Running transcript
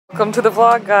Welcome to the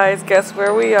vlog, guys. Guess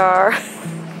where we are?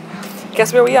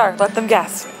 Guess where we are? Let them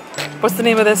guess. What's the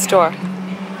name of this store?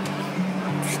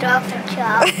 Stop and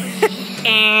Shop.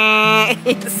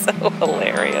 He's so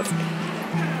hilarious.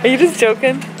 Are you just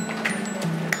joking?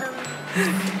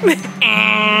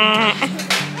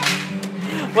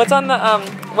 What's on the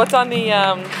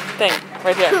thing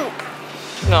right here? Poop.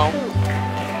 No. Poop.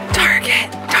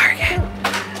 Target.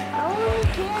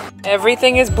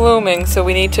 Everything is blooming, so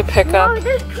we need to pick up.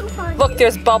 There's poop on Look,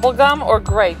 there's bubblegum or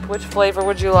grape. Which flavor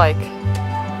would you like?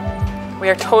 We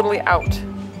are totally out.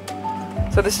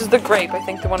 So this is the grape, I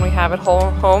think the one we have at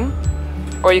home.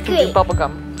 Or you can do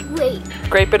bubblegum. Grape.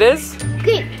 Grape it is?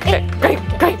 Grape. Okay,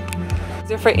 grape.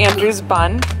 Is it for Andrew's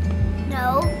bun?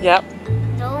 No. Yep.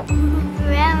 No.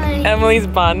 Really? Emily's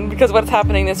bun, because what's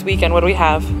happening this weekend? What do we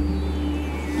have?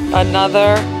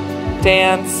 Another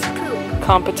dance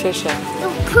competition.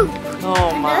 No, poop.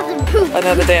 Oh my. Another poop.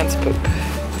 Another dance poop.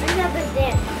 Another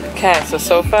dance. Okay,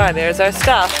 so far, there's our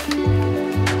stuff.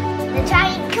 The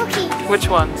giant cookies. Which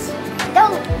ones?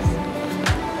 Those.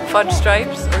 Fudge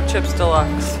Stripes or Chips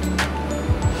Deluxe?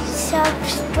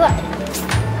 Stripes.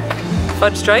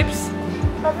 Fudge Stripes?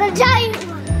 But the giant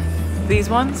ones. These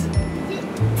ones?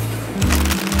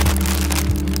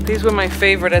 These were my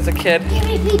favorite as a kid. Give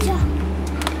me pizza.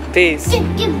 These. Give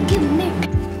me.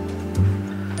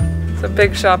 It's a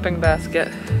big shopping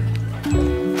basket.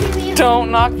 Give me. Don't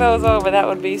knock those over. That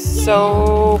would be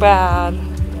so bad.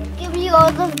 Give me all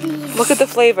of these. Look at the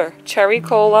flavor. Cherry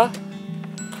cola,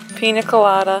 pina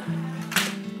colada,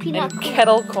 Peanut and cola.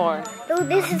 kettle corn. Oh,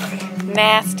 this is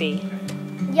Nasty.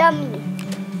 yummy.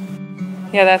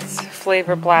 Yeah, that's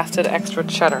flavor blasted extra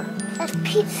cheddar. That's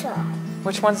pizza.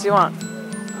 Which ones do you want?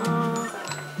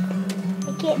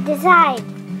 I can't decide.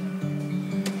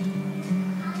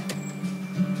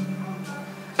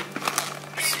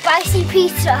 Spicy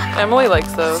pizza. Emily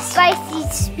likes those.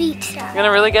 Spicy pizza. You're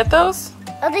gonna really get those?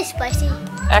 Are they spicy?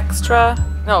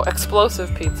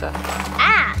 Explosive pizza.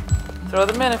 Ah! Throw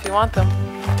them in if you want them.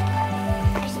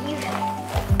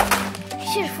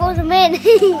 You should throw them in.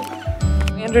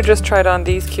 Andrew just tried on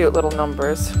these cute little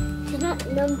numbers. They're not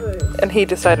numbers. And he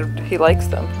decided he likes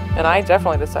them. And I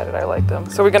definitely decided I like them.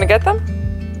 So we're gonna get them?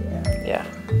 Yeah.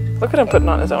 Look at him putting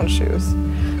on his own shoes.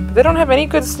 But they don't have any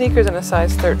good sneakers in a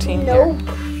size 13 Nope.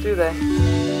 here, do they?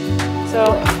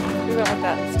 So we went with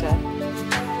that instead.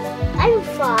 I'm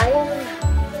 5.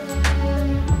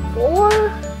 4.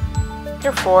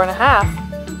 You're 4.5,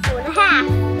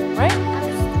 4.5. right?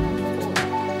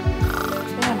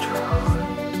 Andrew.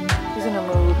 He's in a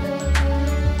mood.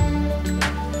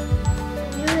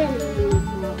 You're in the mood.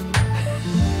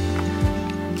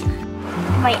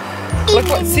 Look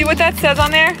see what that says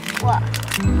on there? What?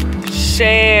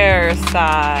 Share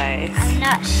size. I'm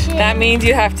not sure. That means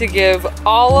you have to give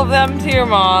all of them to your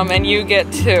mom and you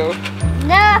get 2.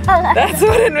 No. That's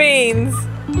what it means.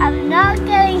 I'm not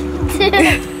going to.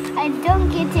 I don't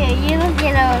get 2. You don't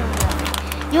get all of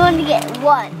them. You only get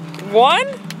 1. 1?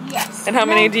 Yes. And how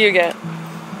many do you get?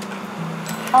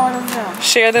 All of them.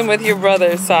 Share them with your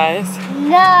brother's size.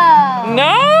 No.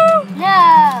 No?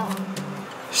 No.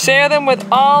 Share them with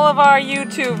all of our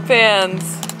YouTube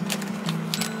fans.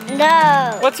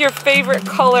 No. What's your favorite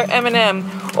color M&M?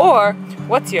 Or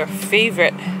what's your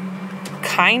favorite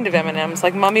kind of M&Ms?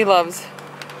 Like Mommy loves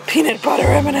peanut butter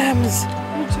M&Ms.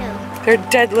 Me too. They're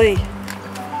deadly.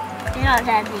 You're not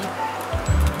deadly.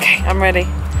 Okay, I'm ready.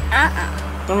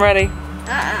 I'm ready.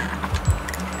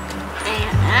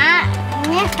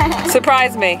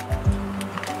 Surprise me.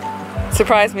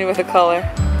 Surprise me with a color.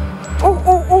 Oh,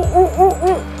 oh, oh, oh, oh,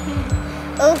 oh.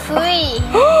 Oh, 3.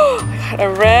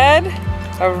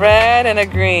 A red, and a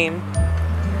green.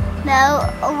 No,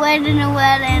 a red and a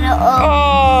red and a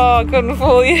Oh, couldn't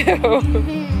fool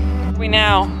you. We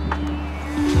now.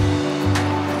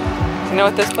 Do you know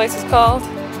what this place is called?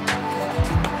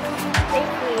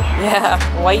 bakery. Yeah,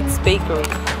 White's Bakery.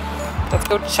 Let's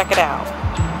go check it out.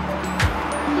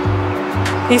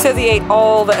 He says he ate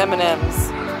all the M&Ms.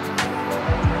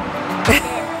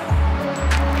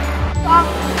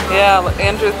 Yeah,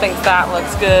 Andrew thinks that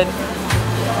looks good.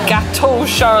 Gâteau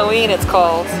Charlene it's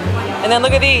called. And then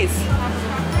look at these.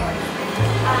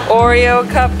 Oreo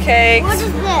cupcakes. What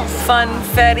is this?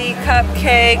 Funfetti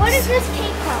cupcakes. What is this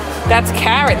cake called? That's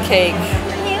carrot cake.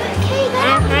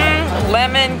 Carrot cake?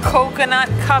 Lemon coconut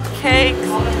cupcakes.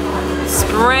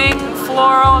 Spring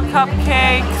floral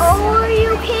cupcakes.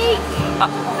 Oreo cake.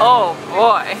 Oh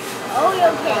boy.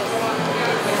 Oreo cake.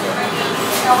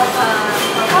 How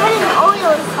about an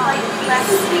Oreo cake?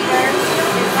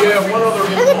 Yeah, one other.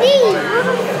 Look at these. Look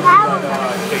at the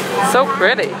flowers. So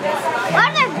pretty. Why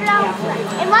are they brown?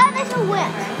 And why are they so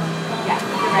wet?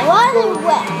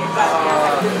 wet.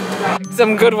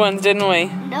 Some good ones, didn't we?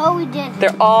 No, we didn't.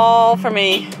 They're all for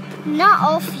me. Not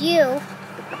all for you.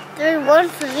 There's one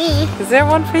for me. Is there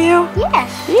one for you?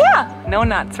 Yes. Yeah. No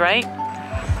nuts, right?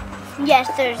 Yes,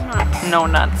 there's nuts. No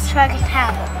nuts. So I can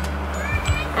have it.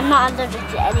 I'm not allergic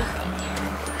to anything.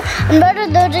 I'm not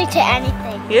allergic to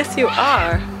anything. Yes, you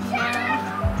are. No.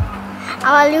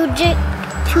 I'm allergic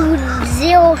to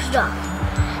zero stuff.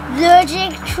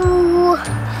 Allergic to...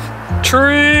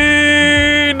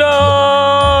 Tree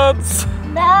nuts!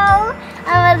 No,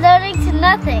 I'm allergic to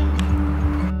nothing.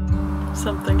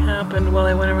 Something happened while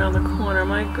I went around the corner.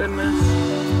 My goodness.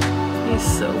 He's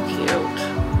so cute.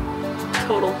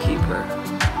 Total keeper.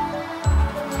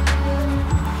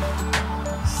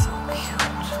 So cute.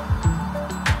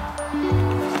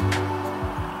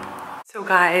 So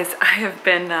guys, I have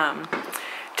been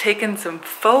taking some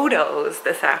photos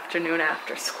this afternoon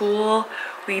after school.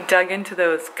 We dug into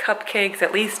those cupcakes,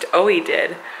 at least Oe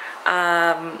did.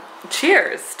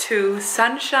 Cheers to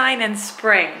sunshine and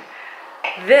spring.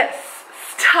 This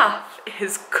stuff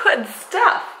is good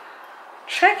stuff.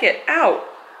 Check it out.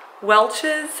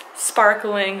 Welch's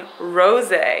Sparkling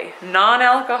Rosé,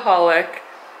 non-alcoholic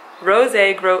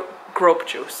rosé grape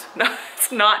juice. No,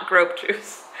 it's not grape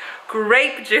juice.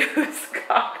 Grape juice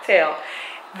cocktail.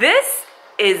 This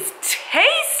is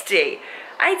tasty.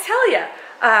 I tell ya.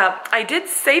 I did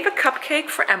save a cupcake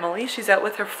for Emily. She's out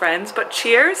with her friends. But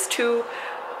cheers to,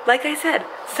 like I said,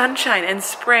 sunshine and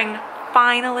spring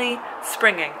finally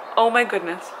springing. Oh my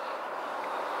goodness.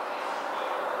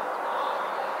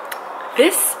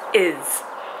 This is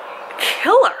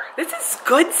killer. This is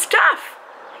good stuff.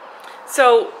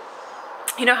 So,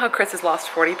 you know how Chris has lost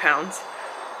 40 pounds?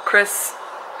 Chris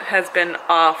has been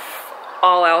off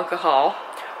all alcohol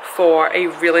for a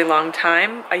really long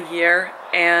time, a year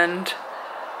and,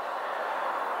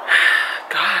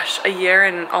 gosh, a year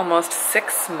and almost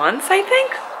 6 months, I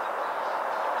think?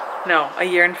 No, a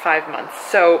year and 5 months.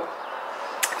 So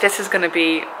this is gonna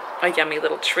be a yummy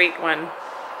little treat when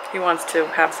he wants to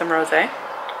have some rosé.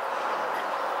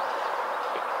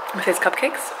 With his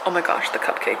cupcakes. Oh my gosh, the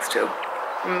cupcakes too.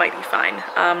 Mighty fine.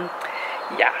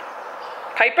 Yeah.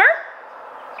 Piper?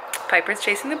 Piper's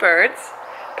chasing the birds.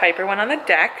 Piper went on the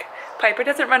deck. Piper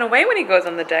doesn't run away when he goes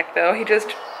on the deck though. He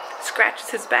just scratches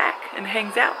his back and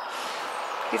hangs out.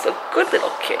 He's a good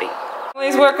little kitty.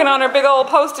 Emily's working on her big old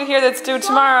poster here that's due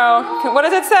tomorrow. What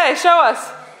does it say? Show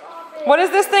us. What is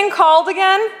this thing called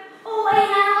again? Oh, wait, I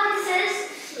know what this is.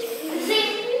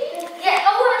 Yeah,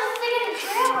 oh, it's the thing in the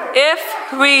trailer. If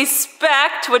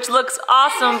respect, which looks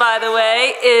awesome by the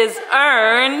way, is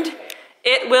earned,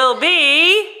 it will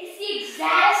be It's the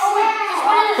exact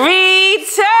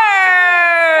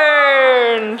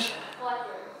returned.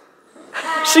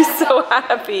 She's so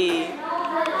happy.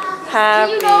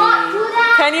 Happy.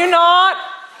 Can you not?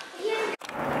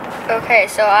 Okay,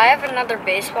 so I have another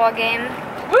baseball game.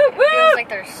 Woo, woo. Feels like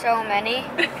there's so many.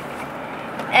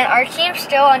 And our team's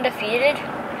still undefeated,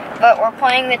 but we're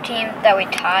playing the team that we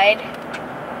tied.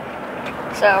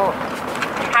 So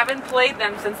Haven't played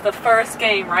them since the first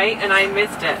game, right? And I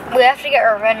missed it. we have to get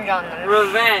revenge on them.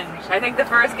 Revenge. I think the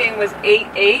first game was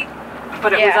 8-8,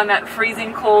 but it was on that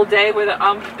freezing cold day where the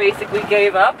ump basically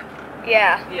gave up.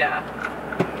 Yeah. Yeah.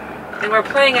 And we're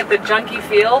playing at the junkie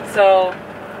field, so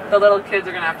the little kids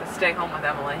are gonna have to stay home with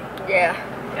Emily. Yeah.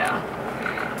 Yeah.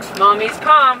 Mommy's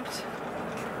pumped.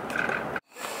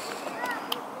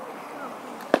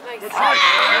 Nice.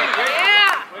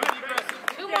 Yeah!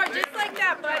 2 more just like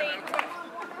that, buddy.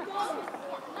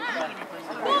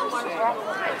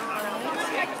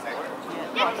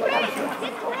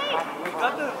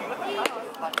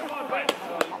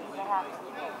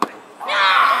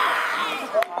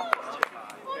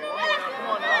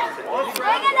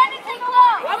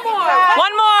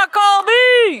 One more,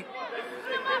 Colby!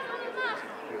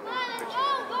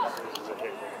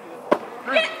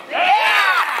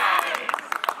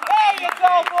 There you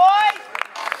go, boys!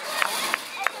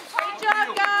 Good job,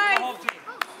 guys!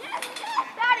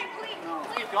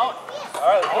 Keep going. All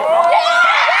right, let's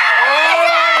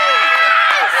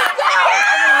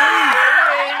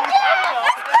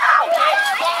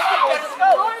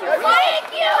go.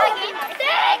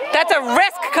 That's a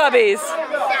risk, Cubbies!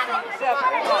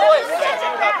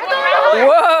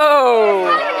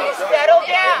 Whoa! Settle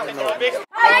down.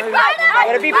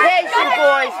 Gotta be patient,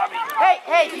 boys.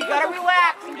 Hey, you gotta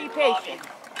relax and be patient.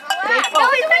 Stay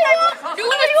focused.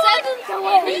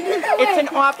 It's an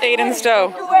off. Aiden Stowe,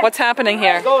 what's happening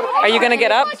here? Are you gonna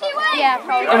get up? Yeah,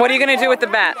 probably. And what are you gonna do with the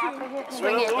bat?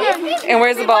 And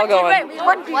where's the ball going?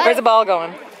 Where's the ball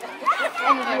going?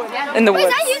 In the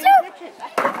woods.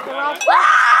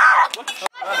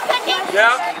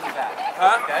 Yeah.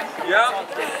 Huh? Yeah.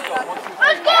 Let's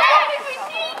go!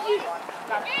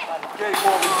 Okay,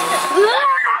 Colby.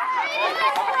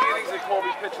 How many innings did Colby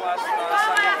pitch last Sunday?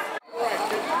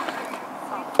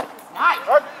 Nice.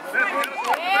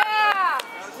 Yeah.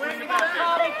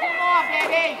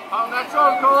 That's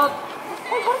all, Colby.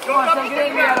 Come on, son, get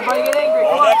angry at him, buddy. Get angry.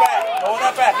 Hold that back. Hold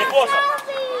that back. Get closer.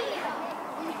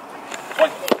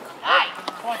 Nice.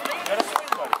 Gotta swing,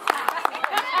 buddy.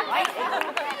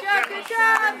 Good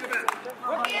job.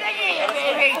 We're getting in,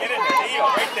 baby. Get in there. There you go.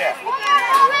 Right there.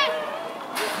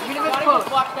 Even if it's close.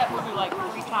 Watch that movie like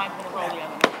 3 times in a row the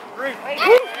other night.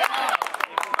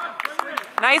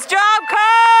 Nice job,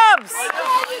 Cubs!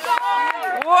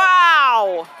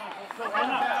 Wow!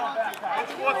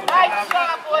 Nice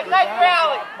job, boy. Nice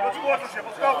rally.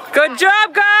 Let's go. Good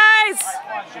job, guys!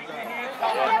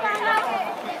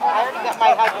 I already got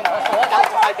my husband.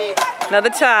 That's my baby. Another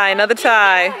tie, another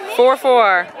tie.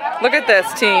 4-4. Look at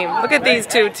this team. Look at these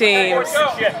two teams.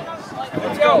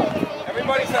 Let's go.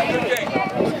 Everybody's had a good game.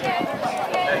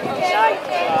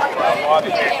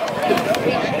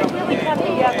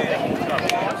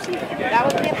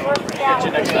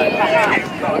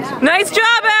 Nice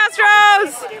job,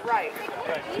 Astros!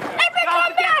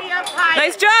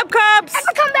 Nice job, Cubs!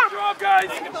 Good job, guys.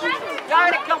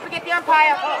 Dominic, don't forget the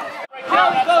umpire.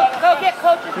 Go get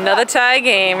coaches. Another tie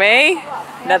game, eh?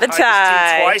 Another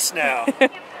tie. Twice now.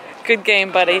 Good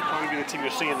game, buddy. Probably be the team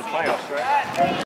you'll see in the playoffs, right?